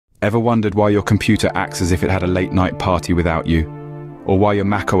Ever wondered why your computer acts as if it had a late-night party without you? Or why your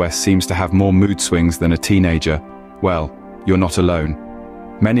macOS seems to have more mood swings than a teenager? Well, you're not alone.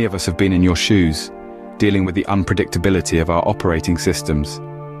 Many of us have been in your shoes, dealing with the unpredictability of our operating systems.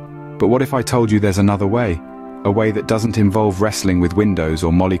 But what if I told you there's another way? A way that doesn't involve wrestling with Windows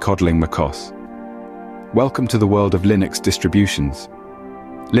or mollycoddling macOS. Welcome to the world of Linux distributions.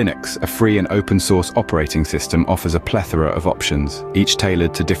 Linux, a free and open-source operating system, offers a plethora of options, each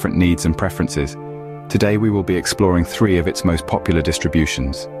tailored to different needs and preferences. Today we will be exploring 3 of its most popular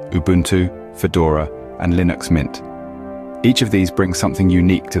distributions: Ubuntu, Fedora, and Linux Mint. Each of these brings something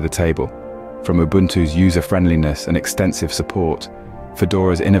unique to the table. From Ubuntu's user-friendliness and extensive support,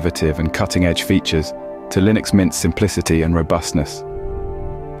 Fedora's innovative and cutting-edge features, to Linux Mint's simplicity and robustness.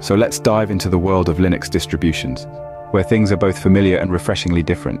 So let's dive into the world of Linux distributions, where things are both familiar and refreshingly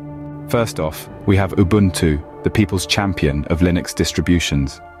different. First off, we have Ubuntu, the people's champion of Linux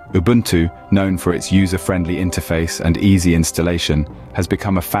distributions. Ubuntu, known for its user-friendly interface and easy installation, has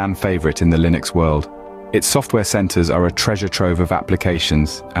become a fan favorite in the Linux world. Its software centers are a treasure trove of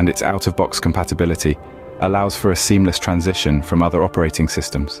applications, and its out-of-box compatibility allows for a seamless transition from other operating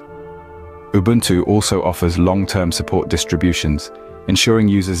systems. Ubuntu also offers long-term support distributions, ensuring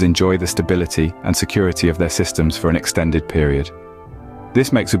users enjoy the stability and security of their systems for an extended period.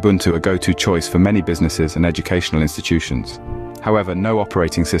 This makes Ubuntu a go-to choice for many businesses and educational institutions. However, no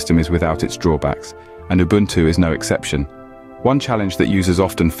operating system is without its drawbacks, and Ubuntu is no exception. One challenge that users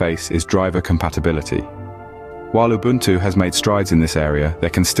often face is driver compatibility. While Ubuntu has made strides in this area, there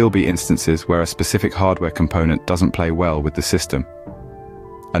can still be instances where a specific hardware component doesn't play well with the system.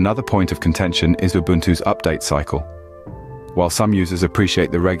 Another point of contention is Ubuntu's update cycle. While some users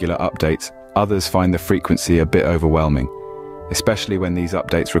appreciate the regular updates, others find the frequency a bit overwhelming, especially when these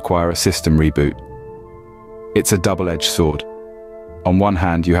updates require a system reboot. It's a double-edged sword. On one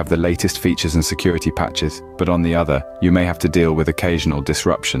hand, you have the latest features and security patches, but on the other, you may have to deal with occasional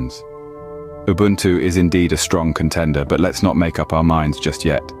disruptions. Ubuntu is indeed a strong contender, but let's not make up our minds just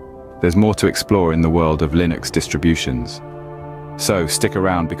yet. There's more to explore in the world of Linux distributions. So stick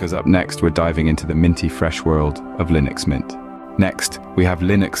around, because up next we're diving into the minty fresh world of Linux Mint. Next, we have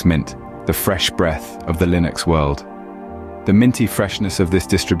Linux Mint, the fresh breath of the Linux world. The minty freshness of this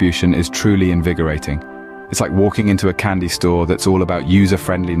distribution is truly invigorating. It's like walking into a candy store that's all about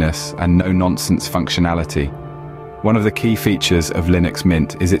user-friendliness and no-nonsense functionality. One of the key features of Linux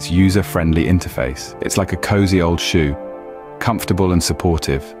Mint is its user-friendly interface. It's like a cozy old shoe, comfortable and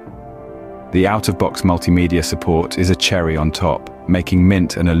supportive. The out-of-box multimedia support is a cherry on top, making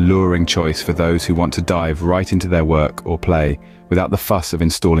Mint an alluring choice for those who want to dive right into their work or play without the fuss of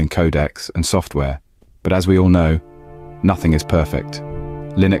installing codecs and software. But as we all know, nothing is perfect.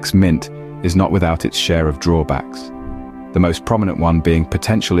 Linux Mint is not without its share of drawbacks, the most prominent one being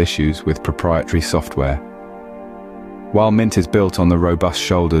potential issues with proprietary software. While Mint is built on the robust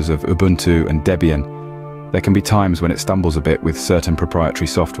shoulders of Ubuntu and Debian, there can be times when it stumbles a bit with certain proprietary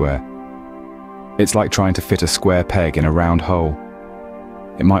software. It's like trying to fit a square peg in a round hole.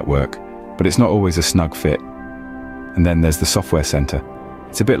 It might work, but it's not always a snug fit. And then there's the software center.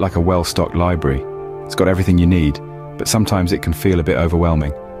 It's a bit like a well-stocked library. It's got everything you need, but sometimes it can feel a bit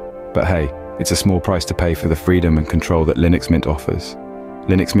overwhelming. But hey, it's a small price to pay for the freedom and control that Linux Mint offers.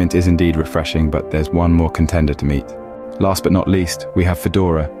 Linux Mint is indeed refreshing, but there's one more contender to meet. Last but not least, we have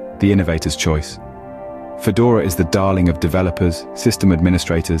Fedora, the innovator's choice. Fedora is the darling of developers, system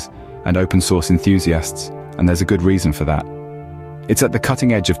administrators, and open source enthusiasts, and there's a good reason for that. It's at the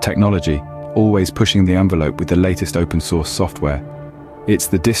cutting edge of technology, always pushing the envelope with the latest open source software. It's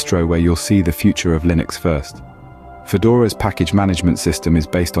the distro where you'll see the future of Linux first. Fedora's package management system is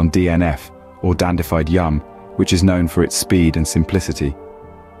based on DNF, or dandified Yum, which is known for its speed and simplicity.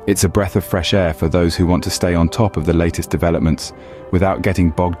 It's a breath of fresh air for those who want to stay on top of the latest developments without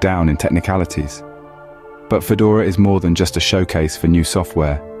getting bogged down in technicalities. But Fedora is more than just a showcase for new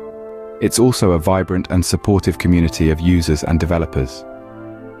software. It's also a vibrant and supportive community of users and developers.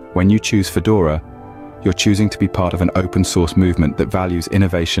 When you choose Fedora, you're choosing to be part of an open source movement that values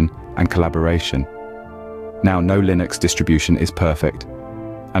innovation and collaboration. Now, no Linux distribution is perfect,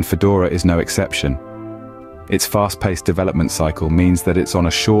 and Fedora is no exception. Its fast-paced development cycle means that it's on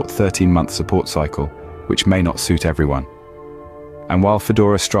a short 13-month support cycle, which may not suit everyone. And while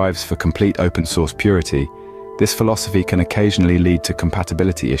Fedora strives for complete open source purity, this philosophy can occasionally lead to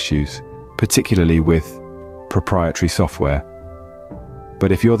compatibility issues, particularly with proprietary software.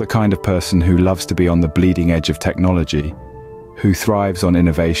 But if you're the kind of person who loves to be on the bleeding edge of technology, who thrives on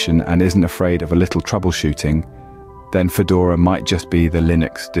innovation and isn't afraid of a little troubleshooting, then Fedora might just be the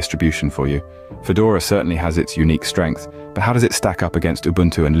Linux distribution for you. Fedora certainly has its unique strengths, but how does it stack up against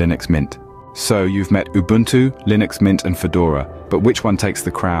Ubuntu and Linux Mint? So you've met Ubuntu, Linux Mint and Fedora, but which one takes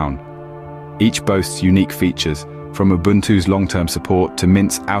the crown? Each boasts unique features, from Ubuntu's long-term support to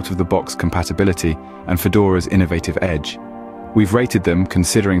Mint's out-of-the-box compatibility and Fedora's innovative edge. We've rated them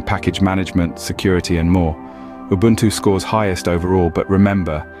considering package management, security and more. Ubuntu scores highest overall, but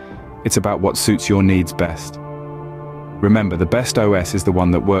remember, it's about what suits your needs best. Remember, the best OS is the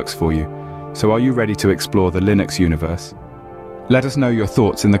one that works for you. So are you ready to explore the Linux universe? Let us know your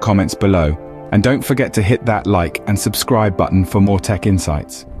thoughts in the comments below, and don't forget to hit that like and subscribe button for more tech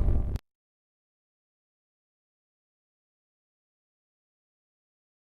insights.